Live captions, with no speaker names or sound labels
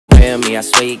real me. I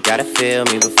swear you gotta feel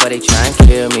me before they try and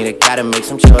kill me. They gotta make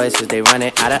some choices, they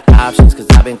running out of options. Cause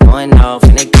I've been going off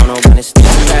and they don't know when it's still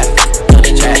trap. Know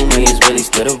the trap me is really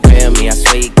still the real me. I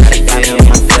swear you gotta feel me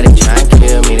before they try and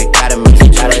kill me. They gotta make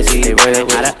some choices, they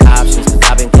running out of options. Cause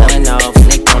I've been going off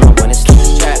and they don't know when it's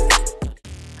still trap.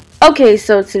 Okay,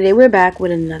 so today we're back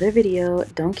with another video.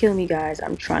 Don't kill me, guys.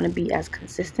 I'm trying to be as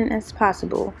consistent as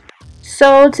possible.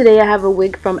 So today I have a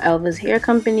wig from ELVA's hair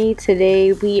company.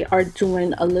 Today we are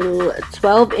doing a little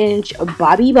 12-inch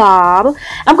bobby bob.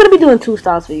 I'm gonna be doing two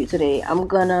styles for you today. I'm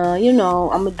gonna,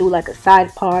 I'm gonna do like a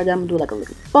side part. I'm gonna do like a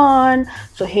little bun.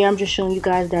 So here I'm just showing you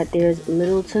guys that there's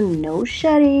little to no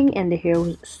shedding and the hair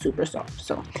was super soft.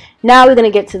 So now we're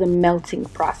gonna get to the melting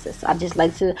process. I just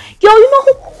like to, who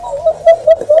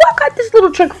I got this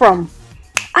little trick from?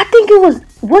 I think it was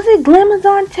it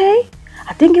Glamazante?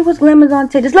 I think it was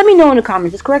Glamazante. Just let me know in the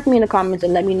comments. Just correct me in the comments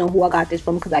and let me know who I got this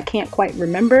from, because I can't quite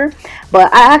remember.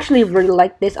 But I actually really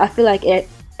like this. I feel like it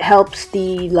helps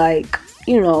the,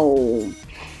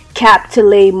 cap to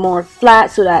lay more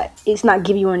flat so that it's not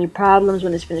giving you any problems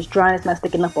when it's finished drying. It's not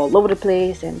sticking up all over the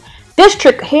place. And this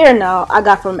trick here now I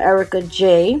got from Erica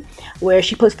J, where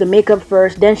she puts the makeup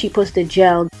first, then she puts the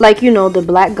gel, like the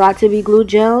black got to be glue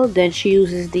gel. Then she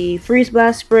uses the freeze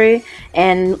blast spray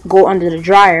and go under the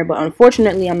dryer. But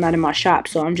unfortunately I'm not in my shop,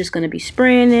 so I'm just going to be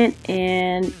spraying it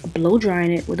and blow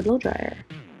drying it with a blow dryer.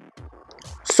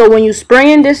 So when you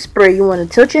spray in this spray, you want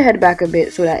to tilt your head back a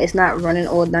bit so that it's not running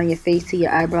all down your face to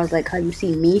your eyebrows like how you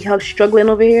see me struggling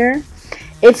over here.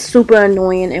 It's super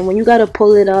annoying, and when you gotta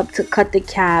pull it up to cut the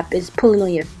cap, it's pulling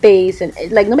on your face, and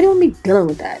nobody want me dealing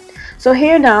with that. So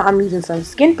here now I'm using some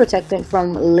skin protectant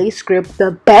from Lace Grip,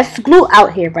 the best glue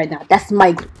out here right now. That's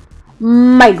my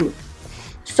glue.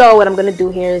 So what I'm gonna do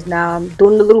here is now I'm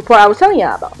doing the little part I was telling you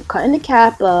about. I'm cutting the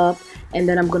cap up, and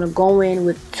then I'm gonna go in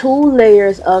with 2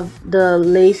 layers of the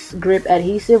Lace Grip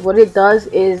adhesive. What it does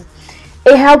is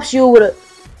it helps you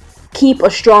keep a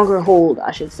stronger hold,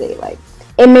 I should say.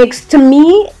 It makes, to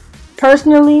me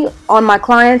personally, on my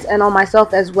clients and on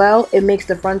myself as well, it makes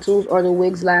the frontals or the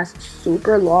wigs last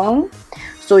super long.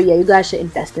 So yeah, you guys should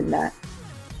invest in that.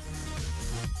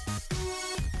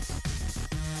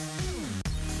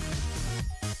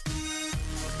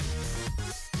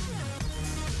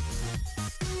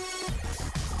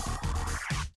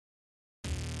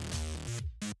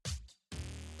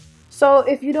 So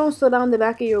if you don't sew down the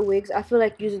back of your wigs, I feel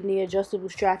like using the adjustable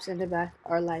straps in the back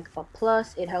are like a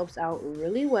plus. It helps out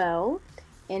really well.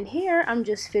 And here I'm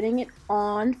just fitting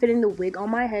the wig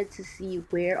on my head to see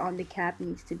where on the cap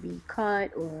needs to be cut,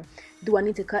 or do I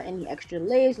need to cut any extra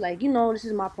layers. This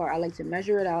is my part. I like to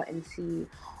measure it out and see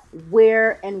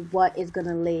where and what is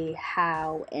gonna lay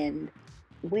how and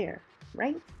where,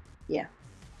 right? Yeah.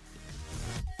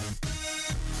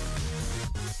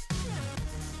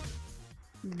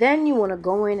 Then you want to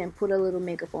go in and put a little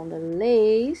makeup on the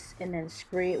lace and then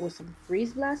spray it with some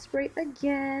freeze blast spray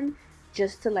again,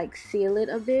 just to seal it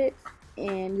a bit.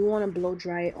 And you want to blow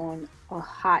dry it on a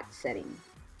hot setting.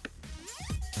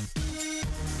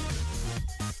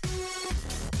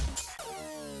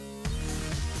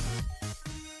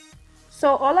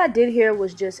 So all I did here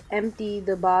was just empty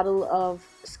the bottle of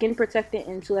skin protectant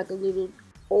into a little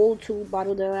old tube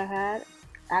bottle that I had,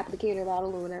 applicator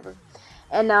bottle or whatever.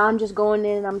 And now I'm just going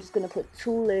in and I'm just going to put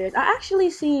 2 layers. I actually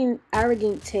seen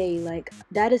Arrogant Tay,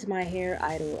 that is my hair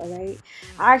idol, alright?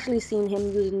 I actually seen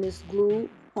him using this glue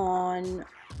on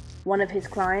one of his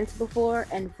clients before,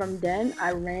 and from then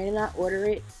I ran and I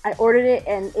ordered it,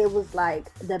 and it was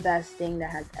the best thing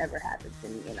that has ever happened to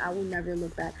me, and I will never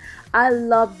look back. I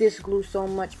love this glue so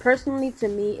much. Personally, to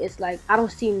me, it's I don't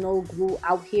see no glue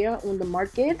out here on the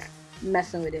market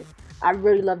messing with it. I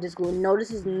really love this glue. No, this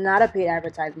is not a paid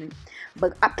advertisement,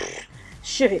 but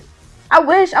shit, I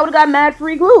wish I would have got mad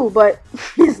free glue, but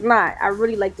it's not. I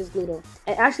really like this glue though.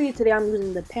 And actually today I'm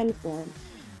using the pen form.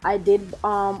 I did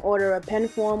order a pen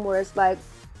form where it's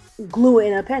glue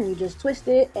in a pen. You just twist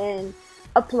it and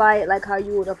apply it like how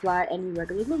you would apply any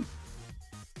regular glue.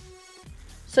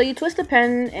 So you twist the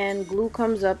pen and glue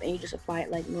comes up and you just apply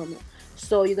it like normal.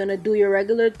 So you're gonna do your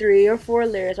regular 3 or 4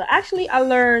 layers. So actually I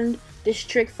learned this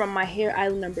trick from my hair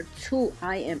idol number 2.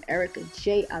 I am Erica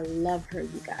J. I love her,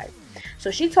 you guys. So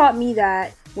she taught me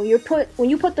that when you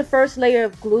put the first layer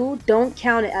of glue, don't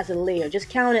count it as a layer. Just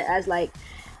count it as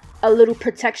a little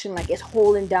protection, it's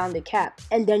holding down the cap.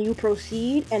 And then you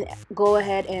proceed and go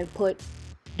ahead and put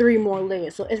 3 more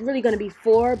layers. So it's really gonna be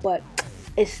 4, but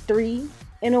it's 3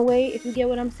 in a way, if you get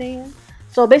what I'm saying.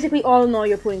 So basically, all in all,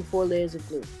 you're putting 4 layers of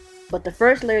glue. But the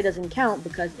first layer doesn't count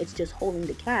because it's just holding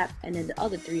the cap, and then the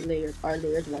other 3 layers are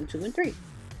layers 1, 2, and 3.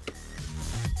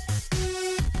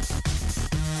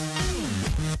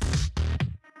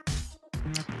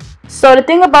 So the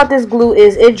thing about this glue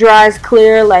is it dries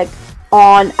clear like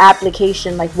on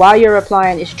application, like while you're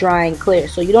applying it's drying clear,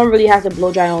 so you don't really have to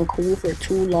blow dry on cool for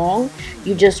too long.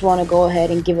 You just want to go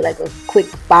ahead and give it like a quick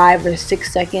 5 or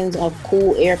 6 seconds of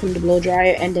cool air from the blow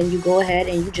dryer, and then you go ahead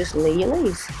and you just lay your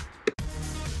lace.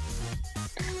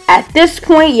 At this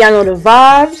point, y'all know the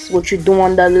vibes. What you do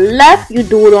on the left, you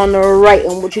do it on the right,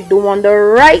 and what you do on the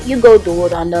right, you go do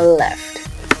it on the left.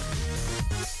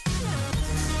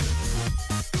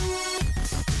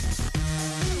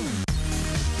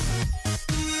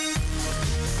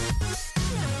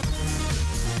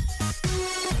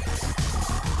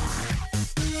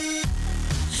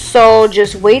 So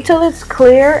just wait till it's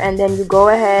clear, and then you go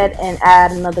ahead and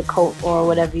add another coat or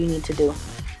whatever you need to do.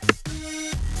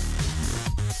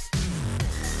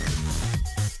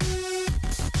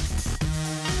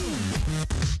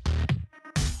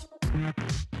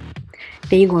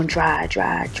 Then you're going to dry. I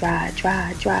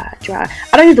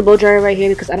don't use the blow dryer right here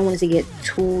because I don't want it to get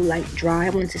too like dry. I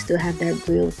want it to still have that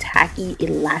real tacky,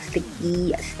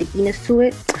 elasticy stickiness to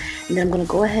it. And then I'm going to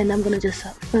go ahead and I'm going to just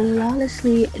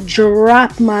flawlessly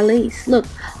drop my lace. Look,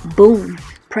 boom.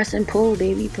 Press and pull,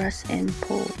 baby. Press and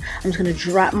pull. I'm just going to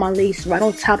drop my lace right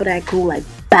on top of that glue, like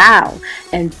bow.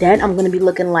 And then I'm going to be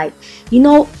looking like, you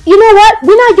know what?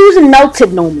 We're not using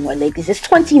melted no more, ladies. It's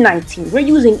 2019. We're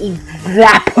using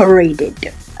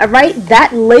evaporated. All right?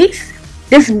 That lace,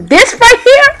 this right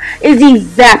here is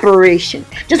evaporation.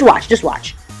 Just watch. Just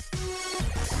watch.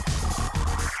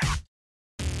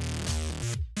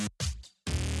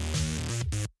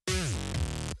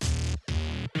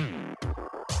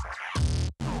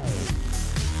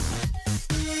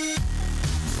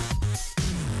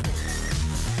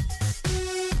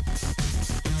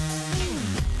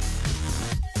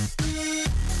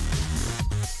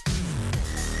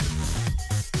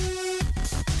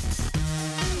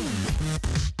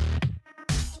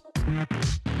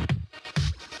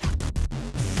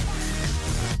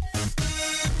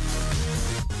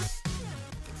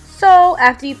 So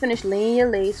after you finish laying your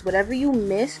lace, whatever you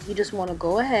missed, you just want to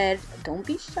go ahead, don't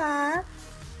be shy,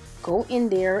 go in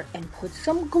there and put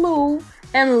some glue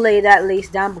and lay that lace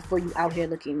down before you out here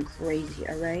looking crazy.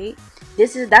 All right,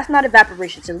 that's not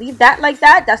evaporation. So leave that like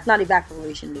that. That's not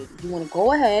evaporation, ladies. You want to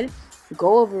go ahead,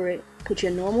 go over it, put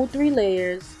your normal 3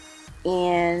 layers,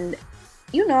 and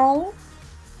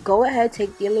go ahead,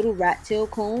 take your little rat tail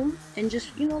comb and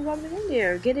just rub it in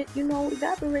there, get it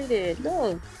evaporated.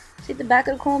 Look, take the back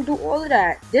of the comb, do all of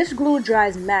that. This glue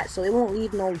dries matte, so it won't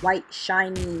leave no white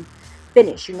shiny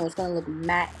finish. It's gonna look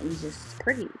matte and just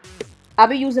pretty. I'll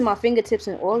be using my fingertips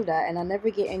and all of that, and I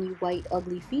never get any white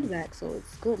ugly feedback, so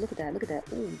it's good. Look at that, look at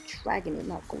that. Ooh, dragging it,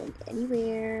 not going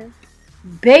anywhere.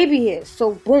 Baby hairs.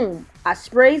 So boom, I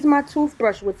sprays my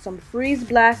toothbrush with some freeze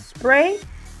blast spray,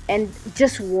 and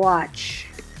just watch.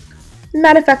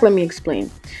 Matter of fact, let me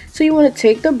explain. So you want to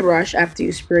take the brush after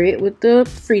you spray it with the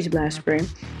freeze blast spray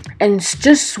and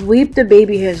just sweep the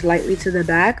baby hairs lightly to the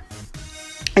back,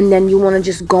 and then you want to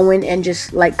just go in and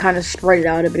just like kind of spread it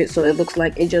out a bit so it looks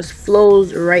like it just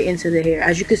flows right into the hair.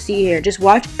 As you can see here, just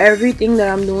watch everything that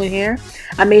I'm doing here.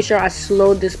 I made sure I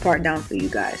slowed this part down for you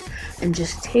guys, and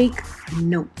just take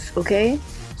notes, okay?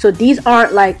 So these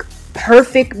aren't like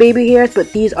perfect baby hairs,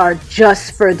 but these are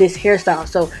just for this hairstyle.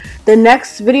 So the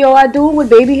next video I do with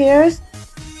baby hairs,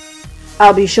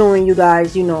 I'll be showing you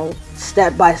guys,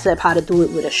 step by step how to do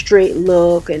it with a straight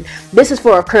look, and this is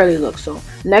for a curly look. So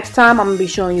next time I'm gonna be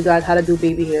showing you guys how to do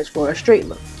baby hairs for a straight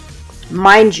look.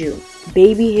 Mind you,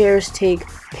 baby hairs take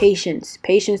patience,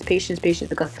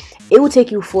 because it will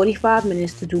take you 45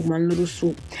 minutes to do one little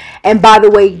swoop. And by the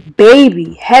way,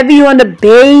 baby, heavy on the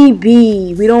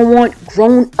baby. We don't want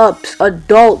grown-ups,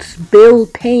 adults, bill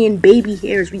paying baby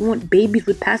hairs. We want babies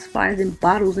with pacifiers and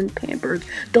bottles and Pampers.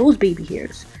 Those baby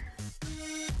hairs.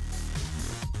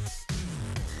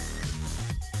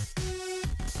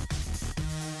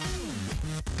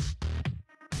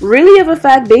 Really, of a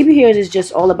fact, baby hairs is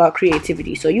just all about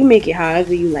creativity. So you make it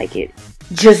however you like it.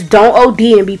 Just don't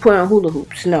OD and be putting on hula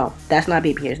hoops. No, that's not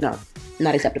baby hairs. No,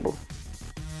 not acceptable.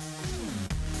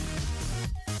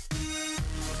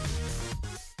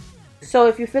 So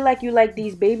if you feel like you like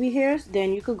these baby hairs,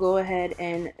 then you could go ahead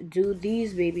and do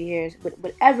these baby hairs with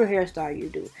whatever hairstyle you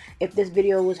do. If this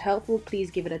video was helpful,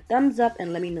 please give it a thumbs up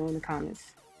and let me know in the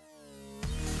comments.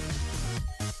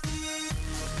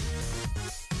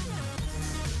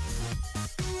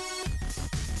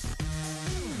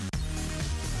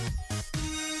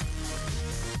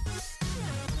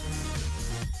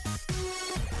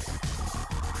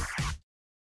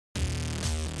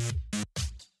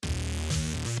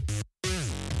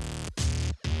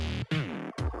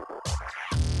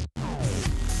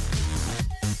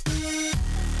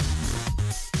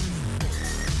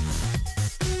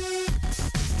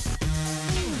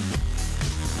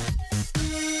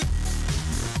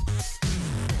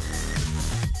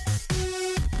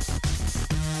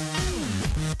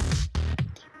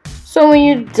 So when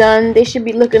you're done, they should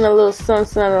be looking a little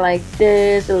something like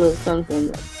this, a little something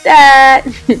like that.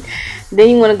 Then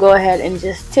you want to go ahead and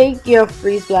just take your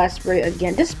freeze blast spray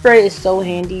again. This spray is so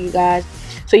handy, you guys.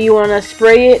 So you want to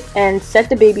spray it and set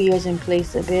the baby hairs in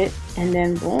place a bit, and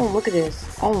then boom, look at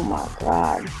this. Oh my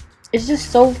god, it's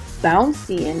just so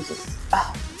bouncy and just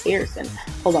ears. And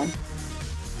hold on.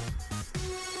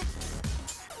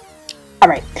 All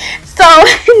right, so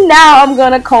now I'm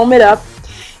gonna comb it up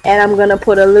and I'm gonna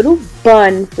put a little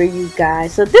bun for you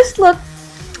guys. So this look,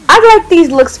 I like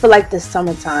these looks for like the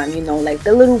summertime, you know, like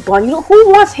the little bun. You know, who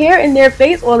wants hair in their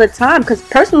face all the time? Because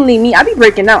personally, me, I be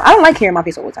breaking out. I don't like hair in my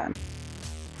face all the time.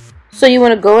 So you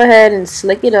want to go ahead and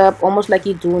slick it up almost like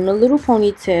you're doing a little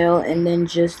ponytail, and then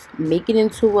just make it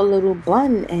into a little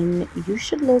bun, and you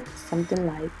should look something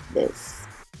like this.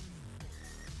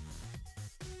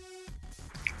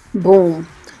 Boom.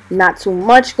 Not too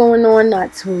much going on,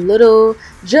 not too little,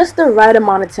 just the right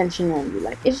amount of tension on you.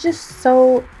 Like, it's just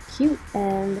so cute.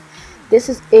 And this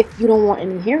is if you don't want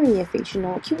any hair in your face, you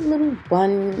know, a cute little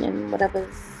bun and whatever.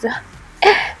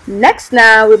 Next,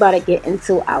 now we're about to get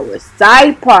into our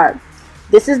side part.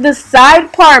 This is the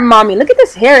side part, mommy. Look at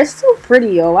this hair. It's so pretty,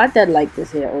 yo. I did like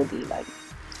this hair, OD. Like,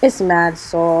 it's mad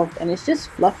soft and it's just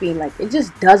fluffy. Like, it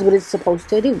just does what it's supposed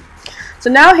to do. So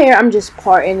now here I'm just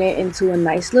parting it into a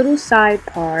nice little side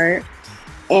part,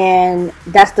 and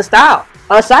that's the style,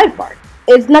 a side part.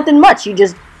 It's nothing much. You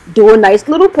just do a nice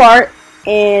little part,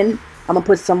 and I'm gonna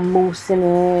put some mousse in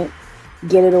it,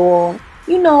 get it all,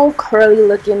 you know, curly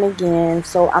looking again.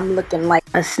 So I'm looking like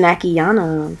a snacky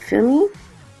Yana, feel me?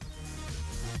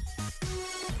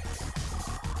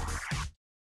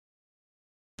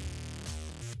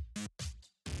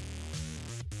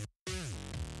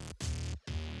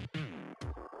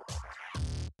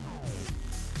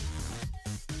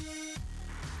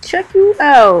 Check you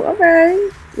out. Okay,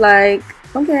 like,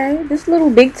 okay, this little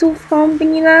big tooth comb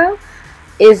thingy now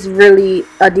is really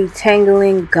a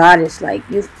detangling goddess. Like,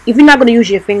 if you're not gonna use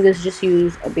your fingers, just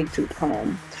use a big tooth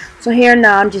comb. So here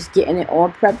now I'm just getting it all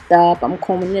prepped up. I'm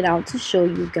combing it out to show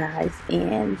you guys,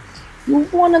 and you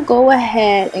want to go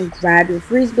ahead and grab your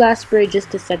freeze blast spray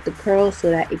just to set the curls so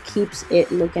that it keeps it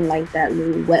looking like that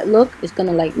little wet look. It's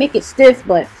gonna like make it stiff,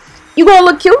 but you gonna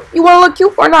look cute. You wanna look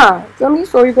cute or not? Feel me?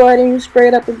 So you go ahead and you spray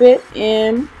it up a bit,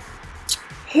 and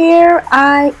here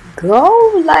I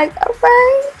go. Like,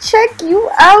 alright, check you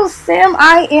out, Sam.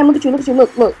 I am. Look at you. Look at you.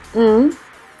 Look.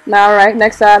 Now, alright.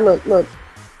 Next side. Look.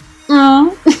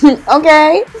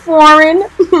 Okay. Foreign.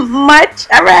 Much.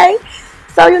 Alright.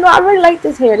 So, you know, I really like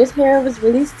this hair. This hair was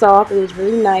really soft. It was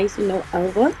really nice. You know,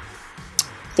 ELVA.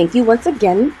 Thank you once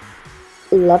again.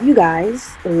 Love you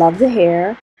guys. Love the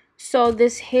hair. So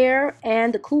this hair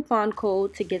and the coupon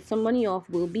code to get some money off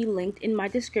will be linked in my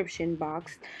description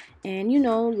box. And, you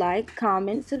know, like,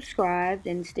 comment, subscribe,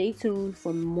 and stay tuned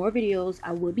for more videos.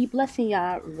 I will be blessing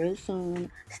y'all real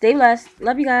soon. Stay blessed.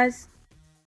 Love you guys.